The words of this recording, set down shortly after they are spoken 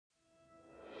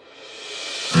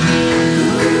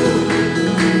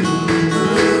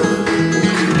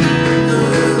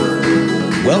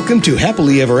Welcome to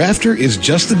Happily Ever After is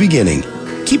just the beginning.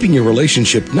 Keeping your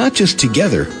relationship not just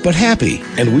together, but happy,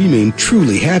 and we mean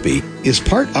truly happy, is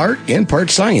part art and part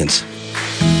science.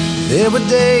 There were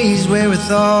days where we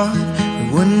thought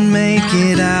we wouldn't make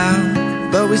it out,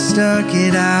 but we stuck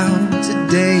it out.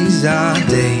 Today's our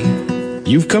day.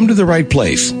 You've come to the right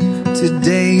place.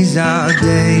 Today's our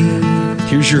day.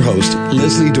 Here's your host,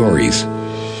 Leslie Dories.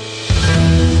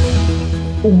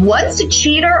 Once a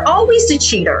cheater, always a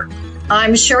cheater.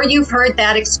 I'm sure you've heard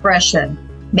that expression.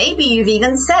 Maybe you've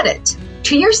even said it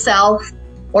to yourself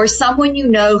or someone you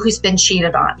know who's been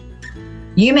cheated on.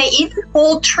 You may even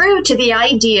hold true to the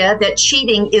idea that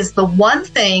cheating is the one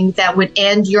thing that would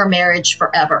end your marriage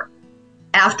forever.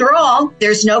 After all,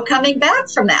 there's no coming back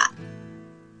from that.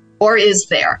 Or is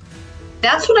there?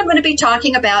 That's what I'm going to be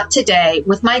talking about today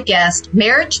with my guest,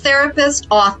 marriage therapist,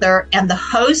 author, and the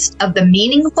host of the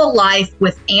Meaningful Life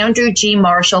with Andrew G.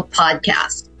 Marshall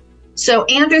podcast. So,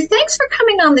 Andrew, thanks for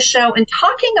coming on the show and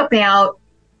talking about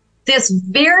this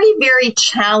very, very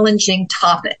challenging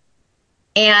topic.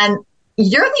 And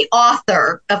you're the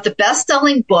author of the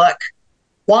best-selling book,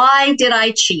 Why Did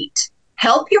I Cheat?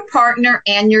 Help Your Partner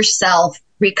and Yourself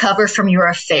Recover from Your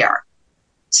Affair.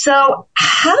 So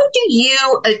how do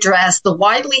you address the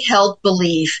widely held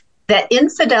belief that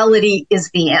infidelity is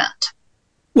the end?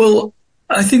 Well,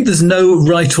 I think there's no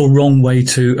right or wrong way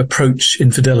to approach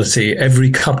infidelity.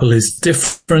 Every couple is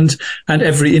different and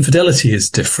every infidelity is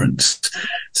different.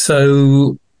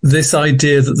 So this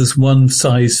idea that there's one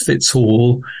size fits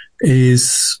all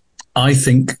is, I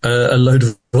think, a load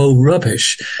of old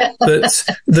rubbish. But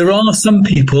there are some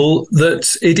people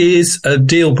that it is a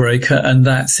deal breaker and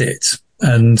that's it.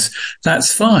 And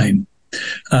that's fine.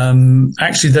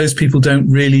 Actually, those people don't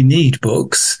really need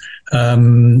books.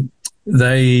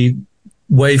 They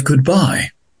wave goodbye.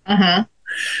 Uh-huh.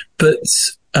 But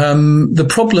the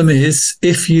problem is,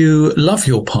 if you love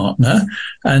your partner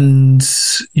and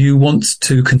you want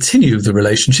to continue the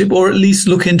relationship, or at least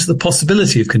look into the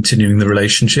possibility of continuing the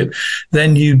relationship,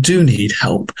 then you do need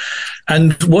help.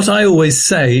 And what I always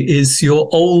say is your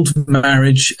old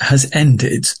marriage has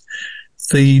ended.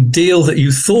 The deal that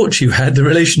you thought you had, the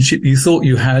relationship you thought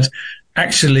you had,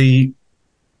 actually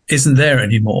isn't there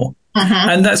anymore. Uh-huh.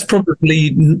 And that's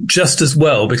probably just as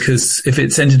well, because if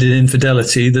it's ended in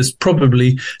infidelity, there's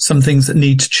probably some things that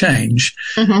need to change.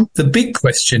 Uh-huh. The big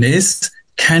question is,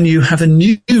 can you have a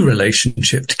new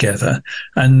relationship together?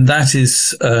 And that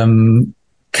is,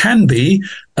 can be,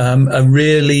 a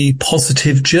really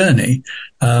positive journey.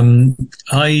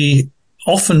 I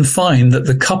often find that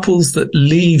the couples that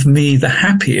leave me the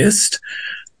happiest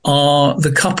are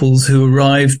the couples who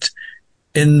arrived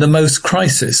in the most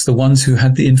crisis, the ones who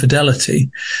had the infidelity.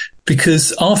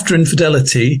 Because after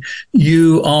infidelity,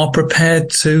 you are prepared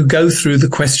to go through the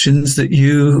questions that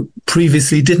you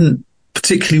previously didn't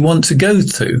particularly want to go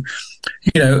to.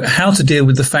 You know, how to deal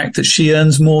with the fact that she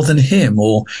earns more than him,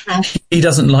 or he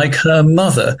doesn't like her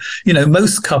mother. You know,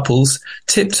 most couples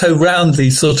tiptoe around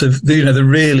these sort of, you know, the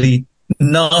really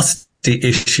nasty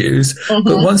issues. Mm-hmm.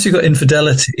 But once you've got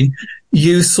infidelity,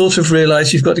 you sort of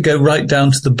realize you've got to go right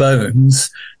down to the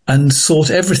bones and sort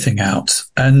everything out.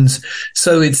 And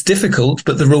so it's difficult,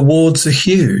 but the rewards are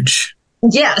huge.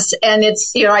 Yes. And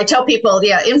it's, you know, I tell people,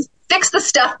 fix the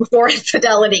stuff before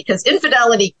infidelity, because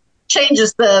infidelity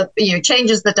changes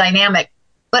the dynamic.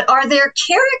 But are there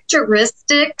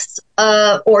characteristics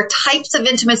or types of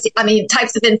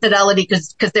types of infidelity,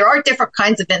 because there are different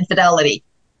kinds of infidelity,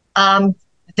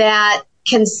 that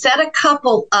can set a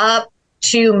couple up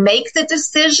to make the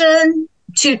decision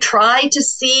to try to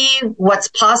see what's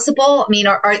possible? I mean,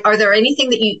 is there anything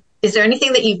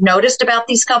that you've noticed about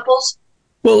these couples?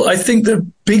 Well, I think the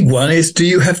big one is, do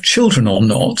you have children or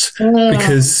not?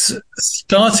 Because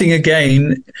starting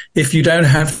again, if you don't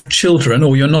have children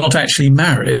or you're not actually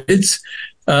married,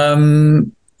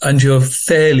 and you're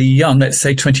fairly young, let's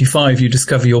say 25, you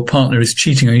discover your partner is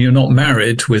cheating and you're not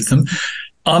married with them,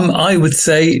 I would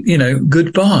say,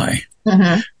 goodbye.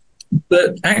 Mm-hmm.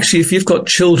 But actually, if you've got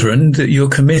children, that you're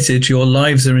committed, your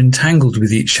lives are entangled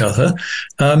with each other,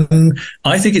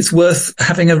 I think it's worth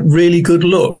having a really good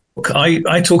look.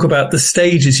 I talk about the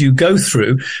stages you go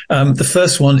through. The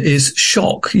first one is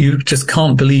shock. You just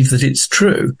can't believe that it's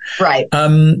true. Right.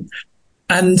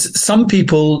 And some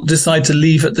people decide to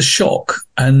leave at the shock.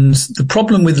 And the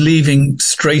problem with leaving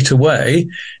straight away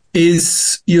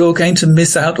is you're going to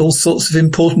miss out all sorts of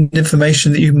important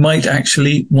information that you might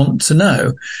actually want to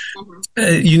know.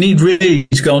 Mm-hmm. You need really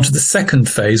to go on to the second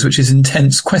phase, which is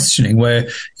intense questioning, where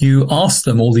you ask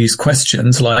them all these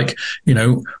questions like,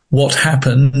 what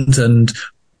happened and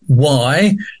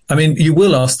why. I mean, you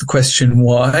will ask the question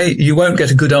why. You won't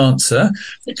get a good answer.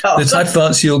 Oh. The type of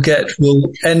answer you'll get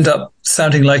will end up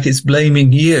sounding like it's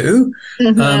blaming you.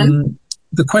 Mm-hmm.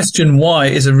 The question why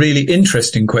is a really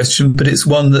interesting question, but it's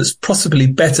one that's possibly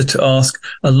better to ask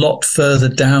a lot further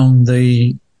down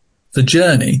the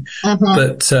journey. Mm-hmm.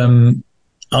 But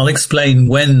I'll explain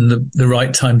when the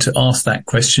right time to ask that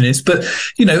question is. But,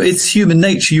 it's human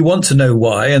nature. You want to know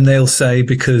why, and they'll say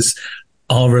because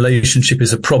our relationship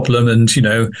is a problem and,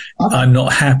 I'm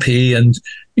not happy and,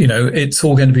 it's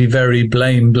all going to be very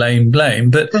blame.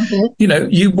 But, mm-hmm.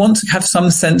 You want to have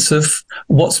some sense of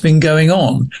what's been going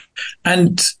on.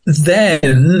 And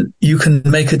then you can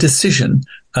make a decision.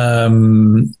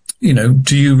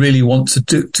 Do you really want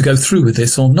to go through with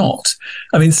this or not?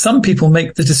 I mean, some people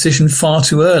make the decision far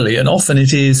too early, and often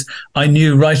it is, I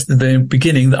knew right at the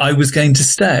beginning that I was going to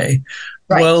stay.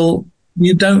 Right. Well,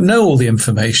 you don't know all the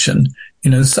information,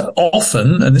 so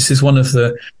often, and this is one of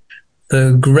the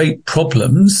great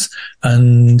problems,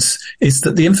 and it's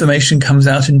that the information comes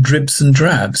out in dribs and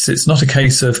drabs. It's not a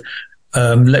case of,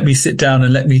 let me sit down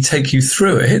and let me take you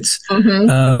through it.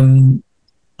 Mm-hmm.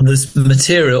 There's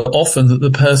material often that the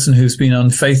person who's been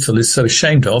unfaithful is so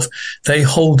ashamed of, they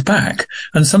hold back.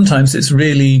 And sometimes it's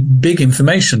really big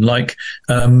information, like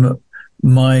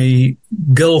my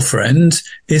girlfriend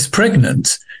is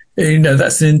pregnant.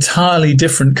 That's an entirely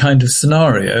different kind of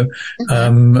scenario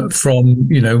from,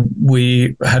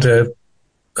 we had a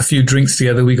few drinks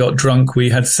together, we got drunk, we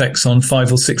had sex on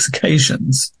 5 or 6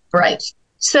 occasions. Right.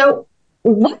 So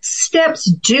what steps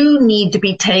do need to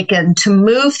be taken to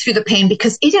move through the pain?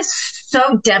 Because it is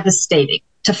so devastating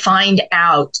to find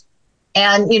out.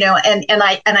 And, and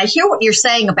I hear what you're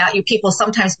saying about you people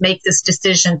sometimes make this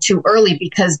decision too early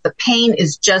because the pain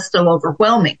is just so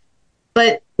overwhelming.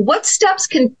 But what steps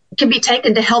can be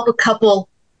taken to help a couple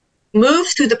move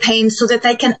through the pain so that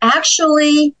they can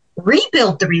actually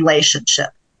rebuild the relationship?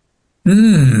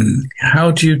 How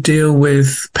do you deal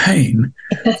with pain?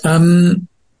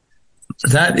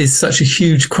 That is such a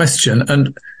huge question.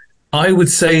 And I would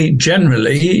say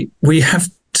generally we have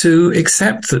to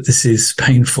accept that this is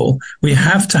painful. We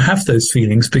have to have those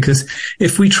feelings because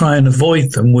if we try and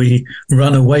avoid them, we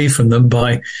run away from them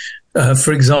by,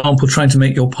 for example, trying to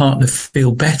make your partner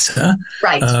feel better.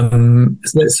 Right.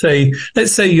 Let's say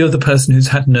you're the person who's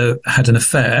had an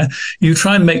affair. You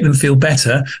try and make them feel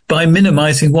better by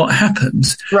minimizing what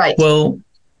happens. Right. Well,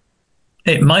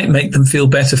 it might make them feel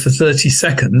better for 30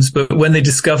 seconds, but when they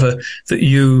discover that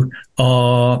you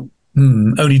are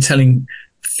only telling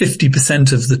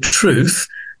 50% of the truth,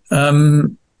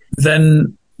 then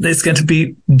it's going to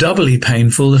be doubly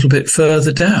painful a little bit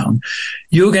further down.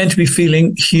 You're going to be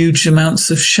feeling huge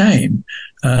amounts of shame,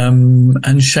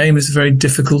 and shame is a very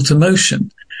difficult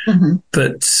emotion. Mm-hmm.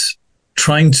 But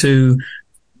trying to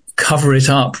cover it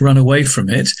up, run away from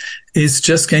it, is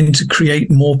just going to create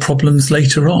more problems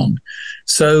later on.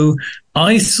 So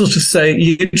I sort of say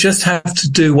you just have to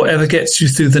do whatever gets you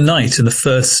through the night in the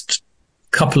first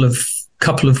couple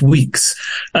of weeks.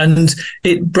 And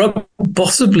it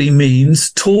possibly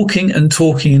means talking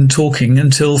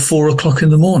until 4 o'clock in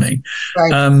the morning.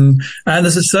 Right. And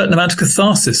there's a certain amount of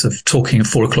catharsis of talking at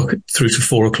 4 o'clock through to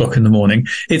 4 o'clock in the morning.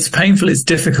 It's painful. It's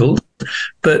difficult.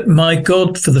 But my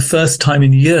God, for the first time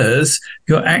in years,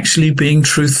 you're actually being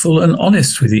truthful and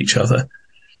honest with each other.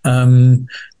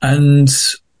 And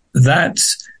that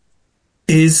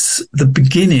is the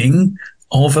beginning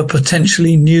of a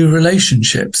potentially new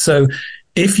relationship. So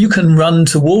if you can run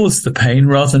towards the pain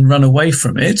rather than run away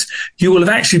from it, you will have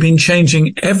actually been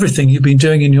changing everything you've been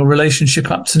doing in your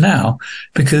relationship up to now.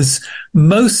 Because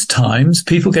most times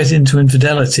people get into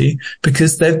infidelity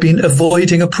because they've been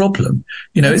avoiding a problem.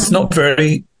 It's not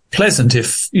very pleasant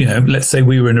if, let's say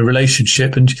we were in a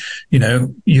relationship and,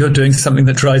 you're doing something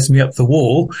that drives me up the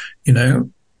wall,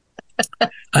 and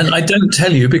I don't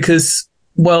tell you because,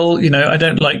 well, I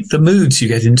don't like the moods you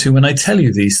get into when I tell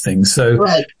you these things. So,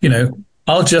 right.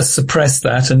 I'll just suppress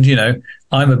that and,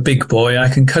 I'm a big boy. I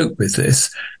can cope with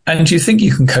this. And you think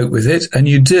you can cope with it and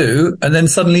you do. And then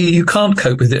suddenly you can't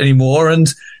cope with it anymore.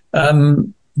 And,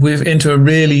 we're into a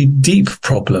really deep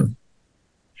problem.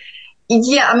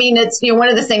 Yeah. I mean, it's, one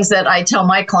of the things that I tell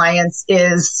my clients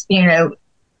is,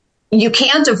 you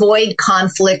can't avoid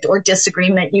conflict or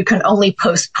disagreement. You can only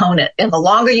postpone it. And the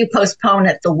longer you postpone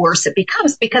it, the worse it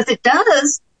becomes because it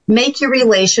does make your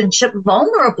relationship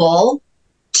vulnerable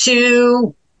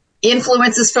to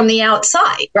influences from the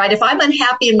outside, right? If I'm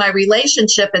unhappy in my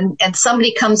relationship and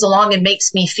somebody comes along and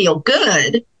makes me feel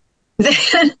good,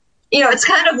 then, it's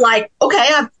kind of like, okay,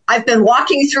 I've been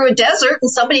walking through a desert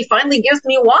and somebody finally gives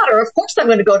me water. Of course I'm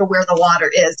going to go to where the water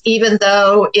is, even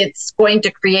though it's going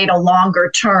to create a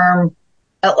longer term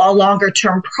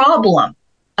problem.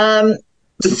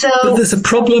 But there's a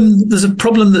problem. There's a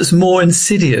problem that's more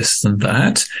insidious than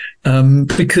that,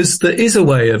 because there is a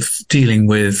way of dealing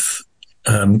with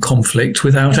conflict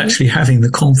without actually having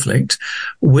the conflict,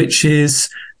 which is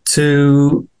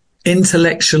to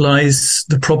intellectualize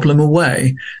the problem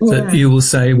away. That you will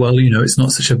say, well, it's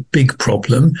not such a big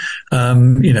problem.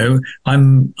 I'm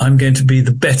going to be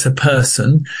the better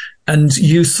person, and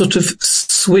you sort of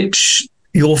switch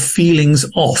your feelings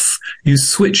off. You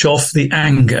switch off the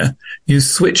anger. You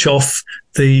switch off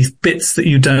the bits that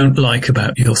you don't like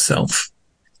about yourself.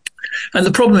 And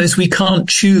the problem is we can't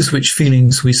choose which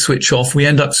feelings we switch off. We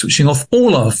end up switching off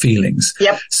all our feelings.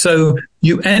 Yep. So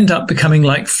you end up becoming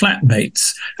like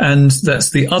flatmates. And that's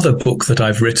the other book that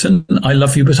I've written. I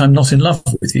love you, but I'm not in love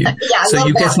with you. So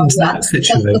you get into that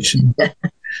situation.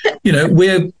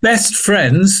 We're best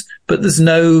friends, but there's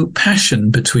no passion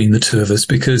between the two of us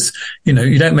because,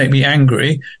 you don't make me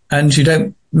angry and you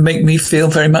don't make me feel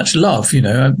very much love.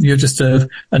 You're just a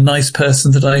nice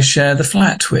person that I share the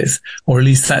flat with, or at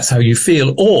least that's how you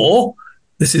feel. Or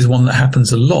this is one that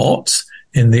happens a lot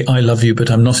in the I love you,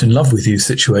 but I'm not in love with you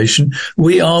situation.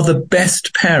 We are the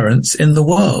best parents in the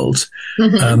world.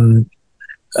 Mm-hmm.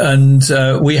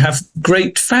 And we have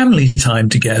great family time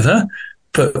together.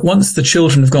 But once the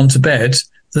children have gone to bed,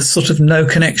 there's sort of no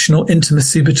connection or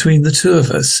intimacy between the two of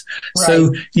us. Right.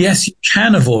 So yes, you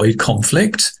can avoid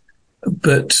conflict,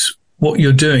 but what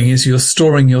you're doing is you're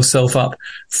storing yourself up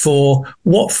for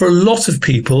what for a lot of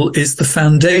people is the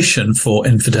foundation for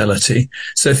infidelity.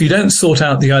 So if you don't sort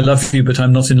out the I love you, but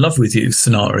I'm not in love with you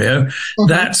scenario,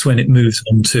 that's when it moves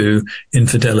on to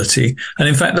infidelity. And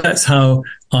in fact, that's how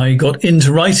I got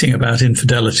into writing about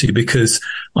infidelity, because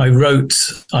I wrote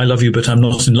I love you, but I'm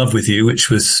not in love with you, which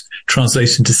was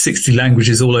translated into 60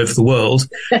 languages all over the world.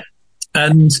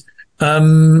 And,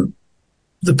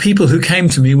 the people who came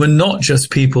to me were not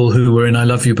just people who were in I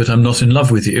love you, but I'm not in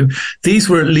love with you. These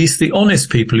were at least the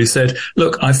honest people who said,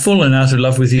 look, I've fallen out of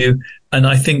love with you and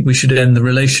I think we should end the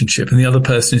relationship. And the other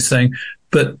person is saying,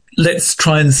 but let's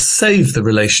try and save the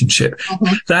relationship.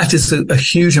 Mm-hmm. That is a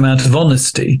huge amount of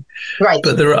honesty. Right.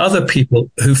 But there are other people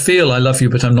who feel I love you,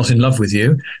 but I'm not in love with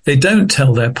you. They don't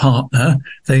tell their partner.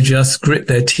 They just grit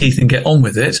their teeth and get on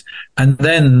with it. And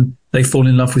then they fall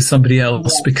in love with somebody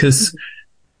else because,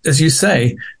 as you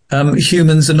say,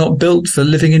 humans are not built for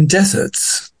living in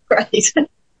deserts. Right.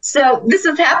 So this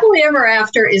is Happily Ever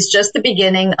After is just the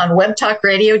beginning on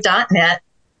webtalkradio.net.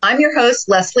 I'm your host,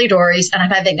 Leslie Dories, and I'm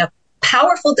having a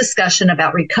powerful discussion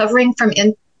about recovering from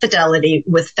infidelity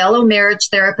with fellow marriage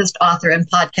therapist, author, and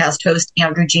podcast host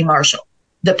Andrew G. Marshall.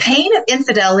 The pain of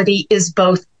infidelity is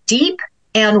both deep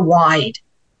and wide.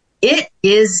 It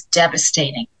is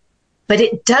devastating, but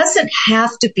it doesn't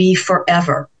have to be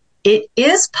forever. It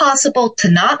is possible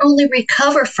to not only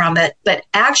recover from it, but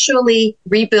actually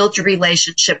rebuild your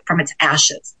relationship from its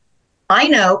ashes. I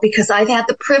know because I've had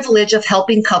the privilege of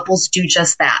helping couples do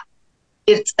just that.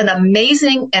 It's an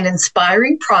amazing and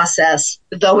inspiring process,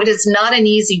 though it is not an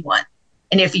easy one.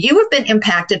 And if you have been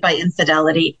impacted by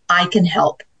infidelity, I can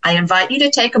help. I invite you to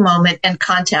take a moment and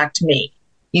contact me.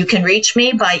 You can reach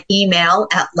me by email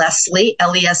at Leslie,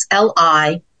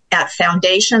 Lesli, at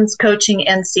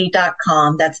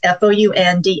foundationscoachingnc.com. That's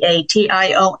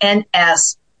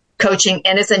FOUNDATIONS, coaching,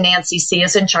 N as in Nancy, C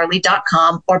as in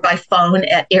Charlie.com, or by phone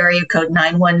at area code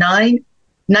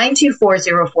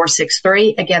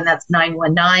 919-924-0463. Again, that's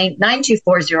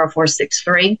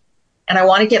 919-924-0463. And I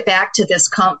want to get back to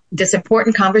this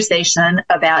important conversation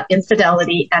about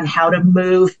infidelity and how to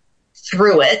move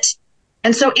through it.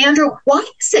 And so, Andrew, why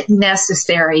is it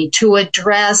necessary to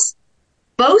address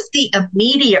both the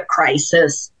immediate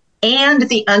crisis and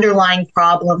the underlying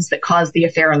problems that caused the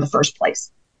affair in the first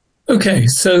place? Okay,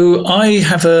 so I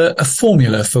have a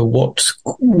formula for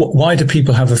why do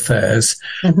people have affairs?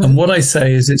 Mm-hmm. And what I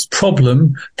say is it's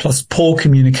problem plus poor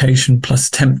communication plus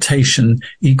temptation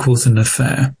equals an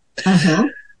affair. Mm-hmm.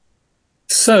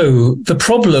 So the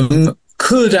problem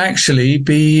could actually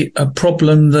be a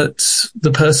problem that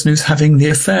the person who's having the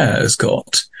affair has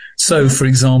got. So, for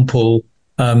example,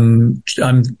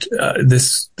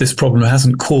 this problem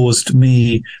hasn't caused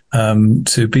me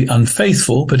to be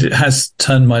unfaithful, but it has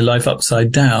turned my life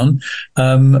upside down.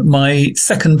 My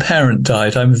second parent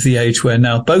died. I'm of the age where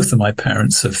now both of my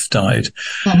parents have died.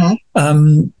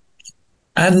 Mm-hmm.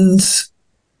 And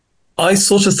I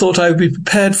sort of thought I would be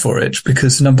prepared for it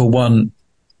because, number one,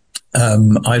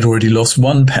 I'd already lost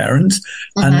one parent.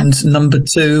 And number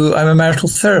two, I'm a marital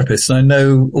therapist, and I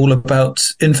know all about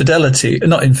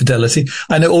not infidelity.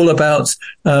 I know all about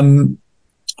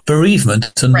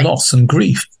bereavement and loss and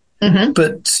grief.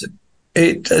 But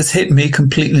it has hit me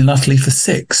completely and utterly for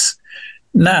 6.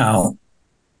 Now,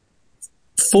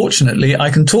 fortunately, I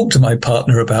can talk to my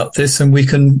partner about this, and we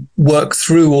can work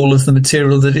through all of the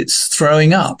material that it's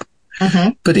throwing up.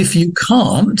 But if you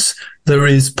can't, there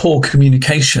is poor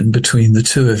communication between the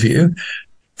two of you.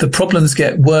 The problems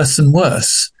get worse and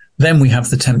worse. Then we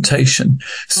have the temptation.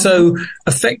 So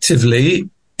effectively,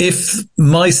 if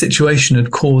my situation had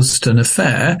caused an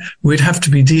affair, we'd have to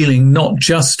be dealing not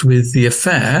just with the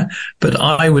affair, but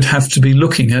I would have to be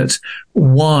looking at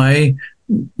why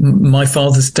my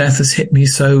father's death has hit me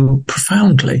so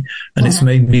profoundly. And it's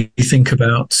made me think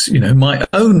about, my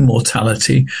own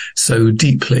mortality so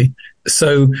deeply.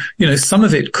 So, some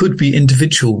of it could be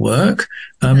individual work.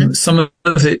 Some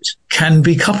of it can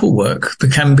be couple work.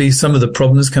 Some of the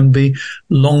problems can be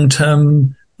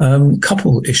long-term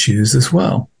couple issues as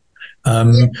well.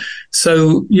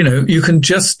 So, you can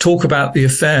just talk about the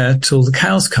affair till the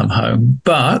cows come home.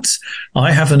 But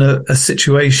I have a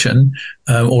situation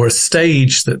or a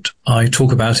stage that I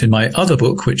talk about in my other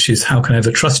book, which is How Can I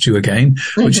Ever Trust You Again,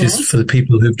 which is for the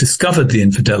people who've discovered the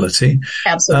infidelity.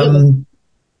 Absolutely.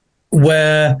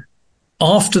 Where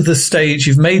after the stage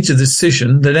you've made the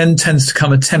decision, there then tends to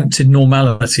come attempted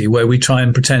normality, where we try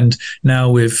and pretend now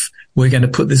we're going to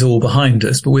put this all behind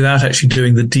us, but without actually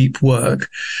doing the deep work.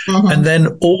 And then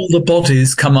all the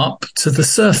bodies come up to the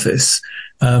surface.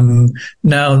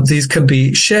 Now, these can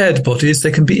be shared bodies.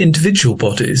 They can be individual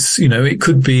bodies. It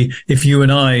could be, if you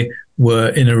and I were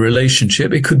in a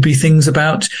relationship, it could be things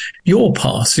about your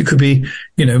past. It could be,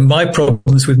 my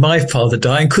problems with my father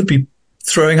dying could be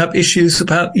throwing up issues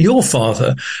about your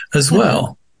father as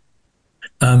well.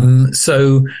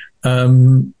 So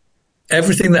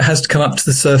everything that has to come up to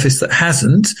the surface that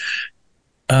hasn't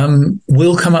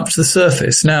will come up to the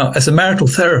surface. Now, as a marital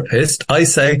therapist, I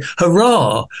say,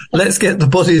 hurrah, let's get the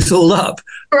bodies all up.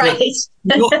 Right.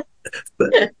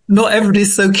 But not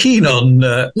everybody's so keen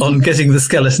on getting the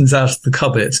skeletons out of the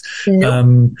cupboard.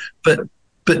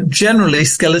 But generally,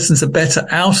 skeletons are better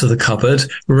out of the cupboard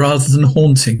rather than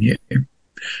haunting you.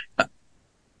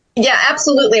 Yeah,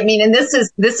 absolutely. I mean, and this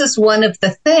is one of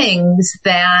the things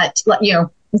that,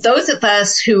 those of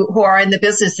us who are in the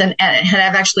business and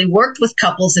have actually worked with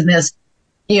couples in this,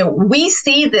 we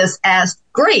see this as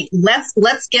great.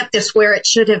 Let's get this where it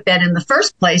should have been in the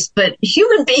first place. But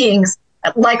human beings,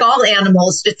 like all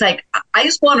animals, it's like, I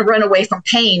just want to run away from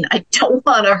pain. I don't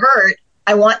want to hurt.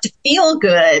 I want to feel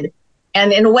good.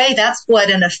 And in a way, that's what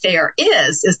an affair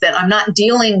is that I'm not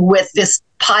dealing with this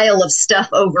pile of stuff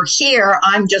over here.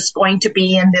 I'm just going to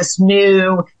be in this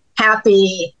new,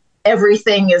 happy,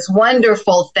 everything is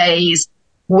wonderful phase,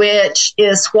 which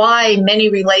is why many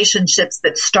relationships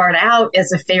that start out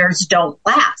as affairs don't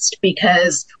last,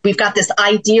 because we've got this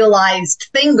idealized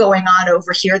thing going on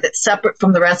over here that's separate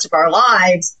from the rest of our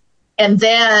lives. And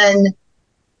then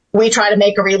we try to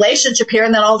make a relationship here,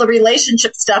 and then all the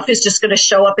relationship stuff is just going to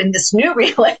show up in this new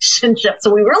relationship.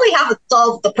 So we really haven't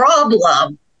solved the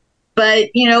problem. But,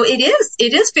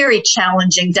 it is very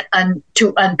challenging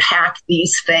to unpack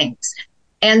these things.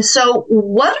 And so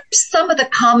what are some of the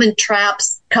common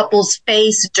traps couples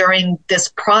face during this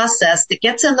process that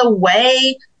gets in the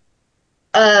way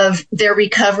of their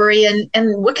recovery, and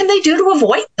what can they do to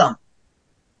avoid them?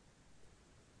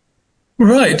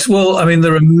 Right. Well, I mean,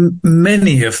 there are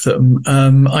many of them.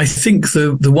 I think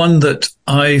the one that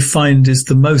I find is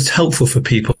the most helpful for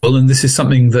people, and this is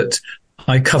something that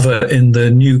I cover in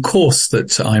the new course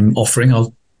that I'm offering,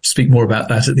 I'll speak more about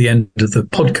that at the end of the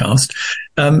podcast,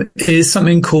 is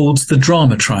something called the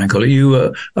drama triangle. Are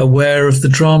you aware of the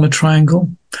drama triangle?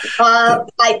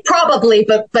 I probably,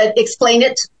 but explain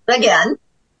it again.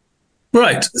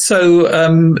 Right.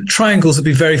 So triangles will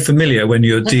be very familiar when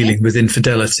you're dealing with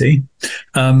infidelity,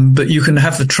 but you can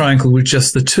have the triangle with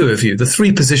just the two of you. The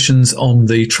three positions on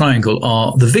the triangle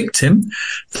are the victim,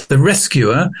 the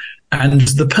rescuer, and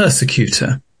the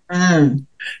persecutor.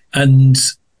 And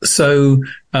so,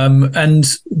 and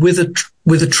with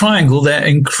a triangle, they're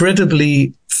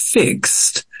incredibly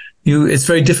fixed. It's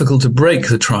very difficult to break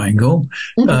the triangle.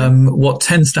 What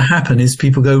tends to happen is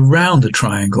people go round the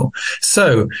triangle.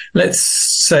 So let's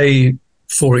say,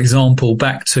 for example,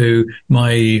 back to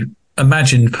my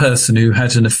imagined person who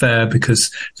had an affair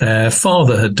because their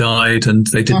father had died and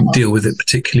they didn't deal with it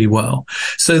particularly well.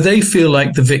 So they feel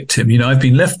like the victim. I've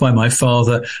been left by my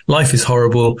father. Life is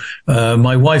horrible.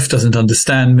 My wife doesn't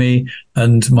understand me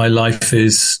and my life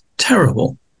is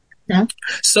terrible.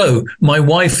 So my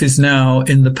wife is now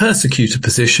in the persecutor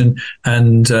position,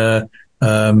 and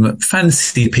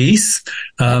Fancy Piece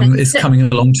is coming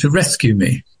along to rescue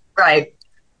me. Right.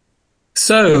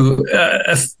 So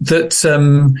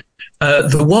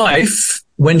the wife,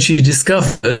 when she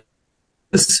discovers,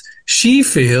 she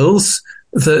feels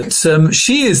that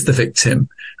she is the victim.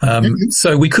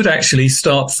 So we could actually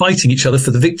start fighting each other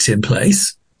for the victim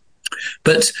place.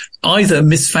 But either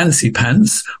Miss Fancy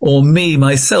Pants or me,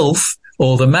 myself,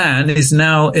 or the man is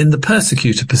now in the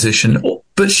persecutor position,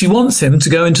 but she wants him to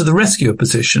go into the rescuer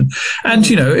position. And,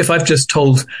 you know, if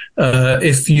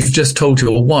you've just told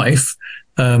your wife,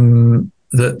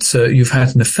 that you've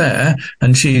had an affair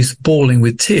and she's bawling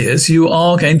with tears, you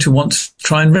are going to want to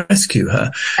try and rescue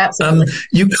her. Absolutely.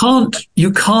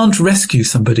 You can't rescue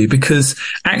somebody, because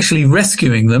actually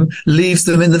rescuing them leaves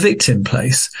them in the victim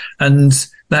place. And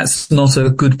that's not a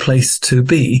good place to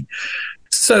be.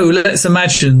 So let's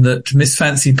imagine that Miss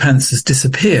Fancy Pants has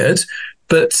disappeared,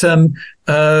 but, from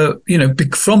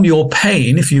your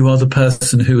pain, if you are the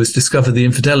person who has discovered the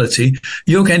infidelity,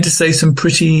 you're going to say some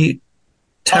pretty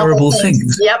terrible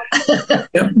things. Yep.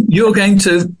 Yep. You're going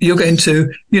to,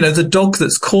 the dog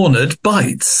that's cornered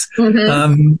bites.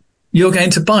 You're going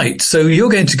to bite. So you're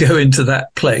going to go into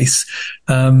that place.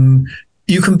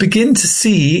 You can begin to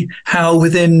see how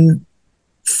within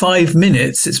 5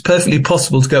 minutes, it's perfectly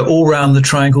possible to go all around the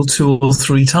triangle 2 or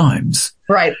 3 times.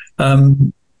 Right.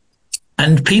 And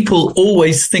people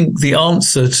always think the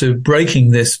answer to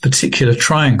breaking this particular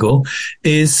triangle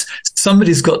is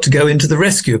somebody's got to go into the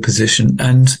rescuer position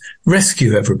and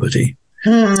rescue everybody.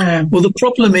 Well, the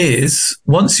problem is,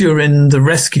 once you're in the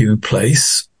rescue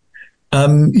place,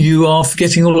 you are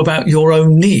forgetting all about your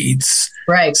own needs.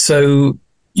 Right. So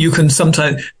you can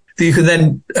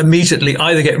then immediately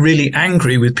either get really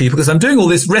angry with people because I'm doing all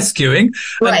this rescuing,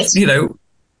 right.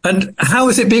 And how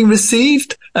is it being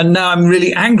received? And now I'm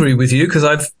really angry with you because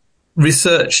I've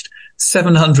researched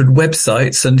 700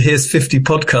 websites and here's 50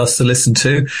 podcasts to listen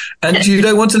to, and you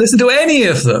don't want to listen to any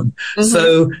of them.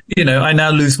 So, I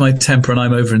now lose my temper and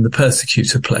I'm over in the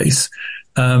persecutor place.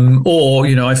 Or,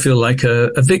 I feel like a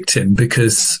victim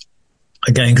because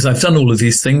I've done all of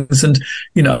these things and,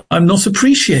 I'm not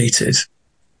appreciated.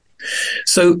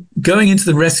 So going into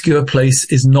the rescuer place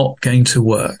is not going to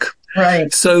work.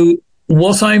 Right. So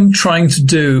what I'm trying to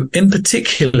do, in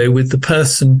particular with the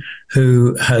person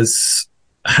who has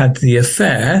had the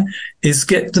affair, is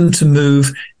get them to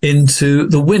move into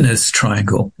the winner's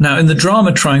triangle. Now, in the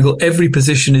drama triangle, every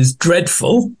position is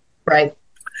dreadful. Right.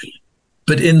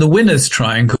 But in the winner's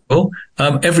triangle,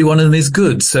 every one of them is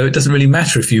good. So it doesn't really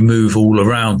matter if you move all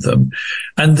around them.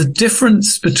 And the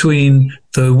difference between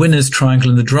the winner's triangle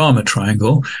and the drama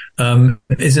triangle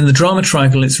is in the drama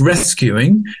triangle, it's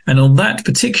rescuing. And on that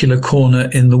particular corner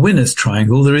in the winner's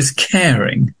triangle, there is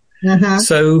caring.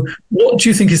 So what do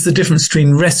you think is the difference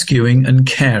between rescuing and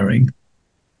caring?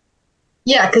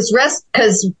 Yeah,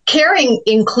 because caring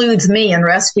includes me and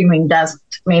rescuing doesn't.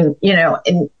 I mean,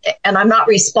 and I'm not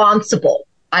responsible,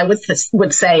 I would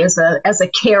say, as a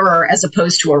carer as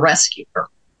opposed to a rescuer.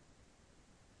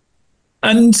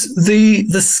 And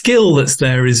the skill that's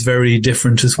there is very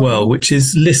different as well, which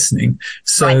is listening.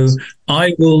 So right.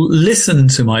 I will listen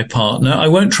to my partner. I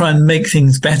won't try and make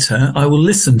things better. I will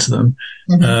listen to them.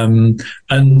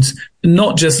 And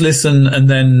not just listen and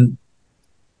then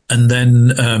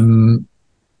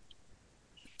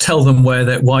tell them why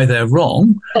they're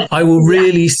wrong. I will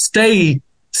really stay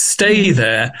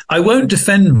there. I won't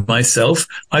defend myself.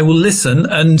 I will listen,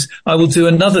 and I will do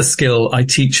another skill I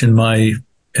teach in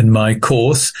my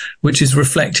course, which is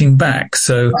reflecting back.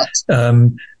 So,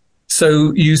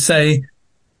 so you say,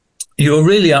 you're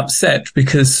really upset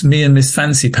because me and Miss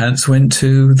Fancy Pants went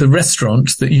to the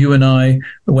restaurant that you and I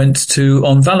went to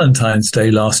on Valentine's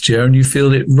Day last year, and you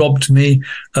feel it robbed me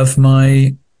of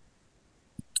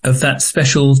that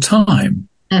special time.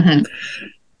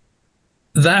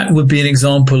 That would be an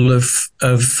example of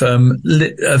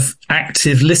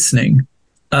active listening.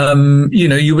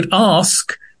 You would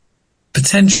ask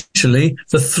potentially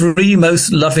the 3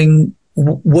 most loving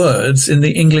words in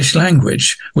the English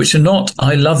language, which are not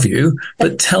 "I love you,"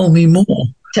 but "tell me more."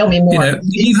 Tell me more.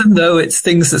 Even though it's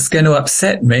things that's going to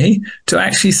upset me, to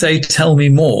actually say, "Tell me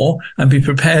more," and be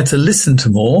prepared to listen to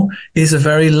more is a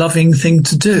very loving thing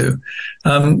to do.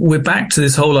 We're back to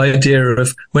this whole idea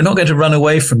of we're not going to run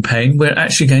away from pain. We're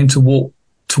actually going to walk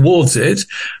towards it.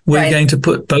 We're going to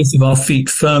put both of our feet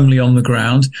firmly on the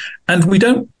ground, and we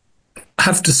don't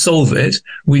have to solve it.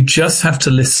 We just have to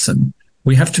listen.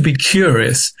 We have to be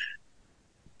curious.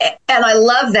 And I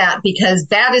love that, because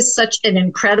that is such an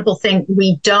incredible thing.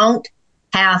 We don't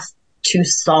have to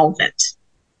solve it.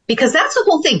 Because that's the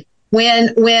whole thing.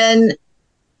 When,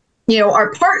 you know,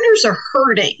 our partners are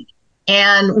hurting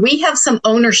and we have some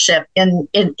ownership in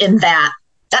that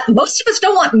most of us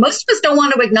don't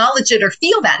want to acknowledge it or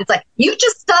feel that. It's like, you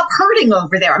just stop hurting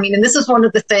over there. I mean, and this is one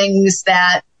of the things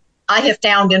that I have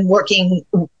found in working,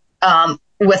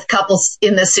 with couples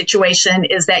in this situation,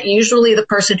 is that usually the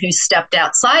person who stepped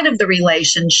outside of the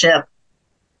relationship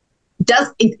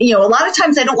does, you know, a lot of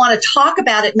times they don't want to talk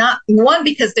about it, not one,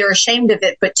 because they're ashamed of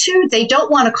it, but two, they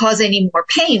don't want to cause any more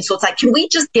pain. So it's like, can we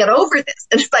just get over this?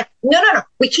 And it's like, no,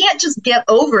 we can't just get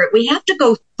over it. We have to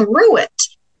go through it.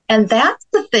 And that's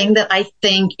the thing that I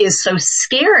think is so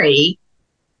scary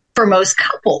for most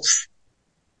couples.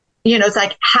 You know, it's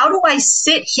like, how do I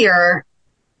sit here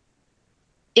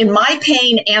in my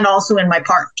pain and also in my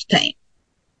partner's pain?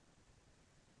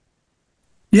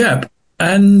 Yeah.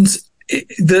 And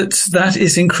that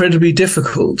is incredibly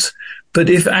difficult. But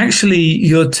if actually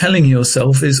you're telling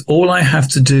yourself is all I have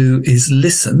to do is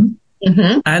listen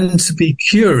and to be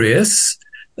curious,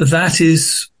 that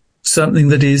is something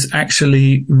that is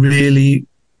actually really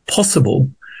possible.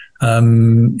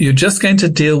 You're just going to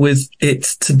deal with it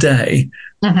today.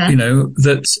 You know,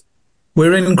 that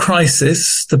we're in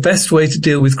crisis. The best way to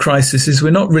deal with crisis is we're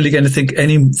not really going to think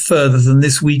any further than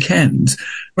this weekend.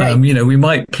 Right. You know, we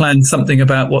might plan something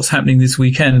about what's happening this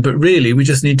weekend, but really we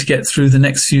just need to get through the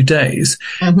next few days.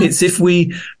 It's if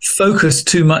we focus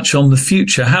too much on the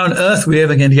future, how on earth are we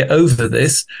ever going to get over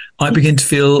this? I begin to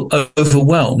feel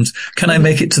overwhelmed. Can I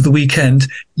make it to the weekend?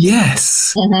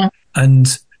 Yes. And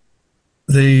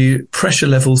the pressure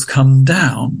levels come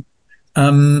down.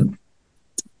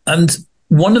 And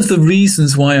one of the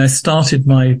reasons why I started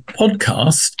my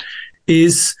podcast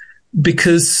is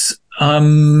because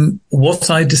what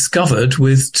I discovered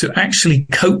with to actually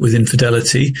cope with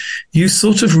infidelity, you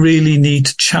sort of really need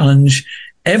to challenge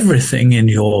everything in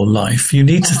your life. You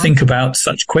need to think about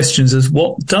such questions as,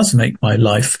 what does make my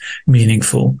life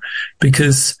meaningful?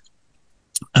 Because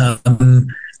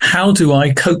how do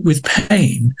I cope with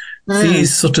pain?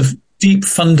 These sort of deep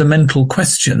fundamental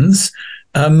questions.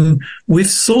 We've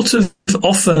sort of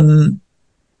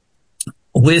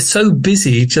we're so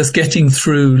busy just getting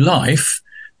through life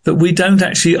that we don't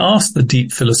actually ask the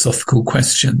deep philosophical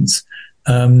questions.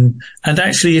 And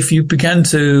actually, if you began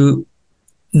to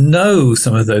know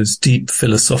some of those deep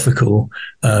philosophical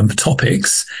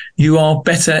topics, you are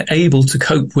better able to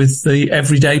cope with the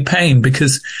everyday pain.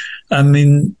 Because, I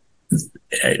mean,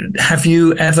 have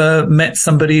you ever met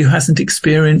somebody who hasn't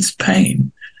experienced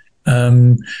pain?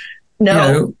 No,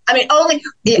 you know, I mean, only,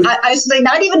 I say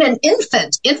not even an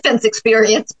infant. Infants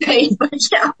experience pain, but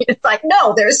yeah, it's like,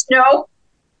 no, there's no,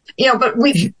 you know, but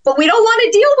we don't want to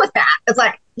deal with that. It's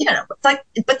like, you know, it's like,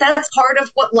 but that's part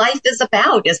of what life is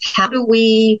about, is how do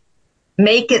we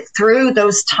make it through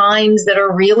those times that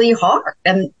are really hard?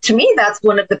 And to me, that's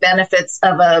one of the benefits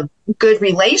of a good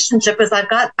relationship, is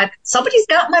somebody's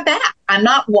got my back. I'm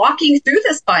not walking through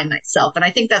this by myself. And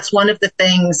I think that's one of the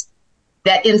things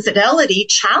that infidelity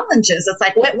challenges. It's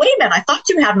like, wait a minute, I thought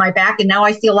you had my back and now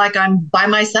I feel like I'm by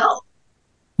myself.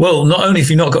 Well, not only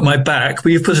have you not got my back,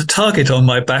 but you've put a target on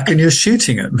my back and you're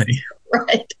shooting at me.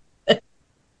 Right.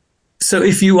 So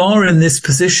if you are in this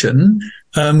position,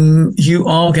 you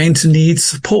are going to need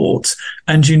support,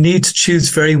 and you need to choose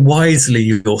very wisely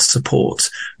your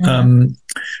support.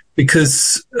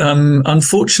 Because,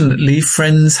 unfortunately,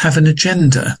 friends have an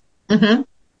agenda. And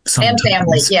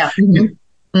family. Yeah.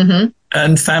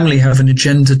 And family have an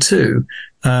agenda too.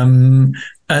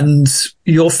 And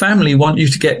your family want you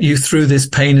to get you through this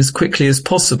pain as quickly as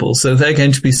possible. So they're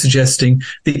going to be suggesting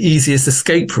the easiest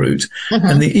escape route.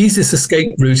 And the easiest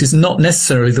escape route is not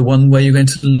necessarily the one where you're going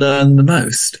to learn the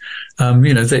most.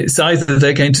 You know, it's either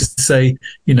they're going to say,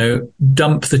 you know,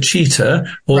 dump the cheater,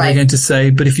 or they're going to say,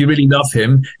 but if you really love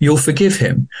him, you'll forgive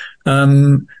him.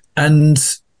 And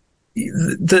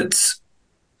that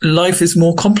life is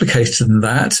more complicated than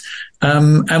that.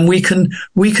 And we can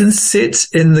sit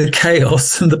in the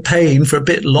chaos and the pain for a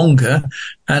bit longer.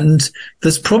 And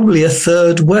there's probably a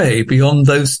third way beyond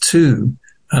those two,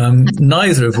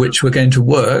 neither of which were going to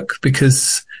work,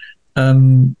 because,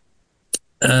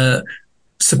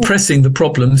 suppressing the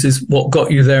problems is what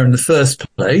got you there in the first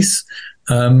place.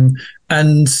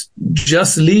 And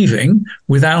just leaving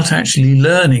without actually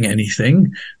learning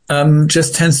anything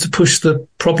just tends to push the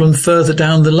problem further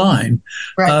down the line.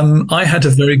 Right. I had a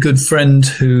very good friend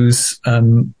whose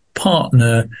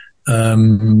partner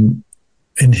in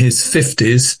his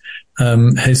 50s,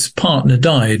 his partner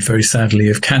died very sadly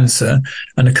of cancer,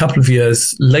 and a couple of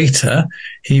years later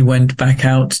he went back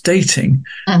out dating.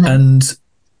 And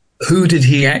who did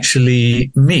he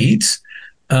actually meet?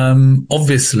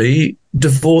 obviously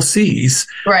divorcees.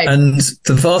 Right. And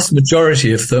the vast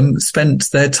majority of them spent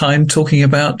their time talking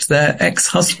about their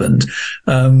ex-husband.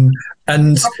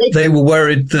 And they were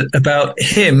worried about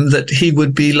him, that he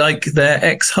would be like their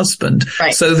ex-husband.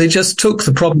 Right. So they just took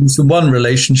the problems from one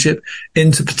relationship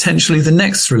into potentially the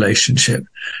next relationship.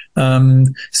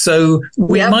 So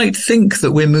we might think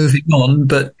that we're moving on,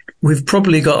 but we've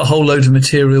probably got a whole load of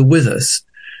material with us.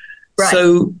 Right.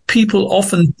 So people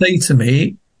often say to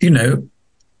me,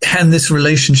 can this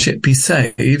relationship be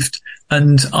saved?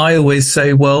 And I always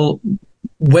say, well,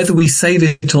 whether we save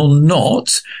it or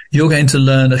not, you're going to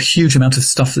learn a huge amount of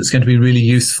stuff that's going to be really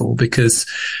useful, because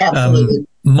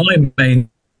my main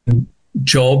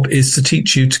job is to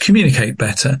teach you to communicate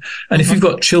better. And if you've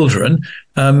got children,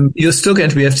 you're still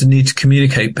going to be able to need to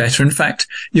communicate better. In fact,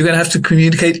 you're going to have to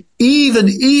communicate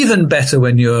even better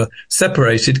when you're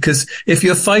separated, because if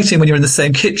you're fighting when you're in the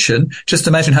same kitchen, just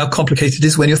imagine how complicated it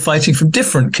is when you're fighting from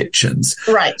different kitchens.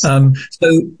 Right. So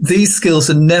these skills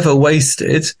are never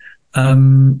wasted.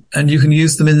 And you can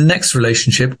use them in the next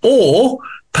relationship, or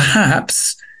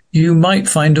perhaps you might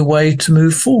find a way to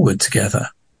move forward together.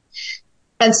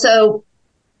 And so,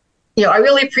 I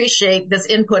really appreciate this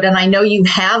input, and I know you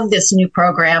have this new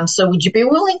program. So would you be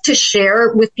willing to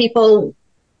share with people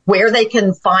where they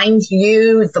can find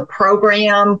you, the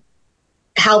program,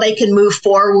 how they can move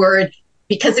forward?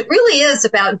 Because it really is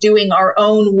about doing our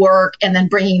own work and then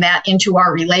bringing that into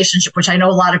our relationship, which I know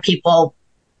a lot of people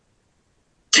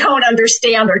don't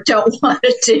understand or don't want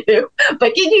to do.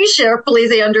 But can you share,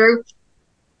 please, Andrew?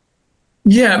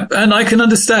 Yeah, and I can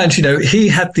understand, he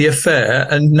had the affair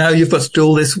and now you've got to do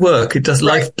all this work.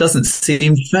 Life doesn't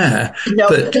seem fair. No.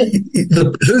 But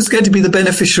who's going to be the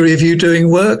beneficiary of you doing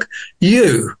work?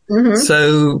 You. Mm-hmm.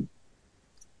 So,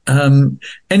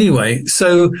 anyway,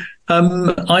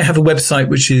 I have a website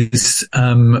which is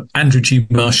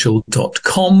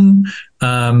andrewgmarshall.com.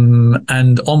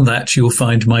 And on that, you'll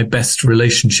find my best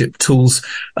relationship tools,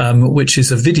 which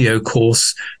is a video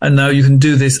course. And now you can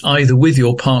do this either with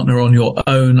your partner or on your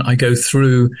own. I go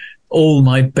through all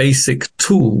my basic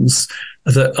tools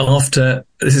that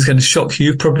this is going to shock you.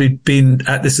 You've probably been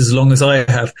at this as long as I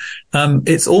have.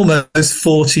 It's almost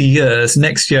 40 years.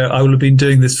 Next year, I will have been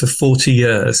doing this for 40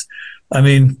 years. I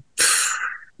mean,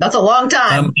 that's a long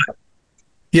time.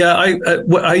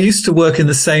 I used to work in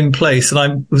the same place, and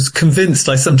I was convinced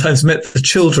I sometimes met the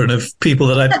children of people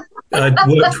that I'd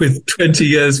worked with 20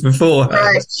 years before.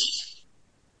 Right.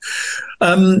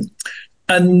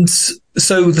 And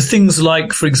so the things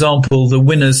like, for example, the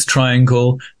winner's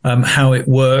triangle, how it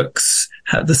works,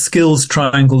 the skills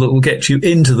triangle that will get you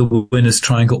into the winner's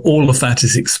triangle, all of that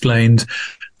is explained.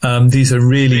 These are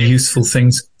really useful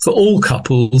things for all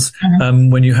couples. Mm-hmm.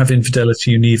 When you have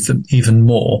infidelity, you need them even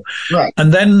more. Right.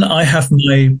 And then I have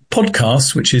my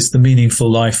podcast, which is The Meaningful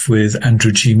Life with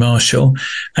Andrew G. Marshall.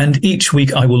 And each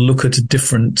week I will look at a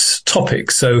different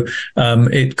topic. So,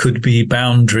 it could be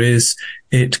boundaries.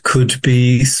 It could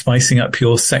be spicing up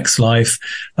your sex life.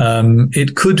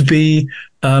 It could be,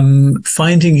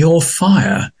 finding your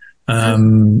fire,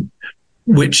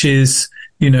 which is,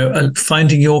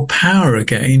 finding your power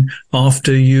again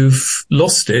after you've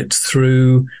lost it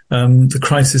through the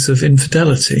crisis of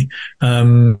infidelity.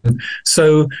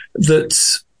 So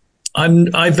that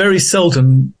I very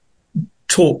seldom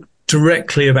talk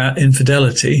directly about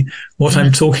infidelity. What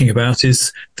I'm talking about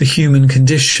is the human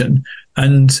condition.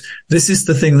 And this is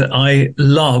the thing that I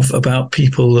love about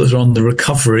people that are on the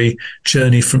recovery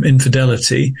journey from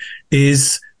infidelity,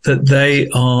 is that they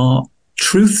are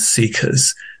truth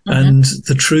seekers. Mm-hmm. And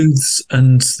the truths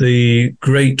and the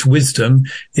great wisdom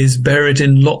is buried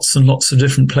in lots and lots of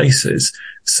different places.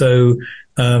 So,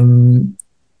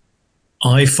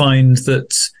 I find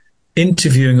that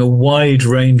interviewing a wide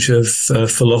range of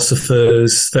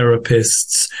philosophers,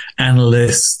 therapists,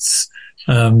 analysts,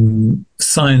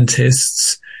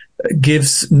 scientists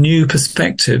gives new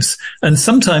perspectives. And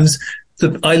sometimes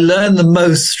I learn the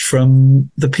most from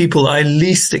the people I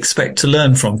least expect to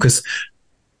learn from, because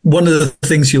one of the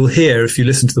things you'll hear if you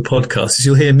listen to the podcast is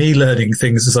you'll hear me learning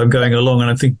things as I'm going along.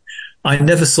 And I think I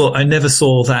never saw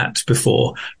that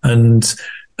before. And,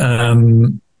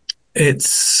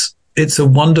 it's a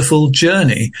wonderful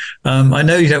journey. I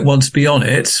know you don't want to be on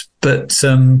it, but,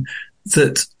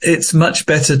 that it's much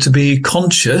better to be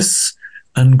conscious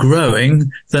and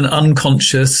growing than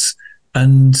unconscious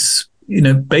and,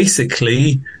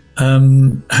 basically,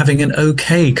 having an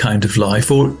okay kind of life,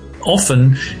 or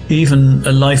often even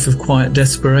a life of quiet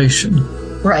desperation.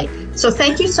 Right. So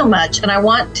thank you so much. And I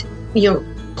want you,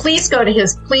 please go to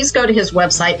his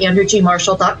website,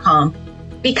 andrewgmarshall.com,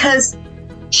 because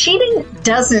cheating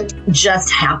doesn't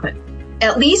just happen.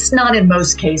 At least not in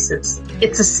most cases.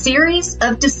 It's a series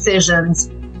of decisions,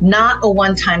 not a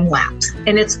one-time lapse.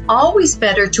 And it's always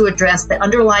better to address the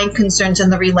underlying concerns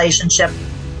in the relationship,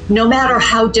 no matter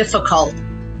how difficult,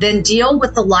 than deal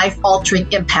with the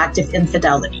life-altering impact of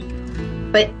infidelity.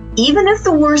 But even if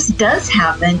the worst does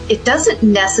happen, it doesn't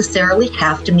necessarily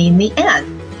have to mean the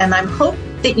end. And I hope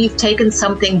that you've taken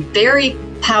something very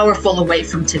powerful away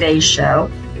from today's show.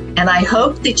 And I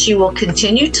hope that you will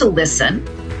continue to listen.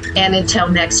 And until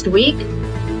next week,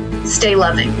 stay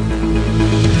loving.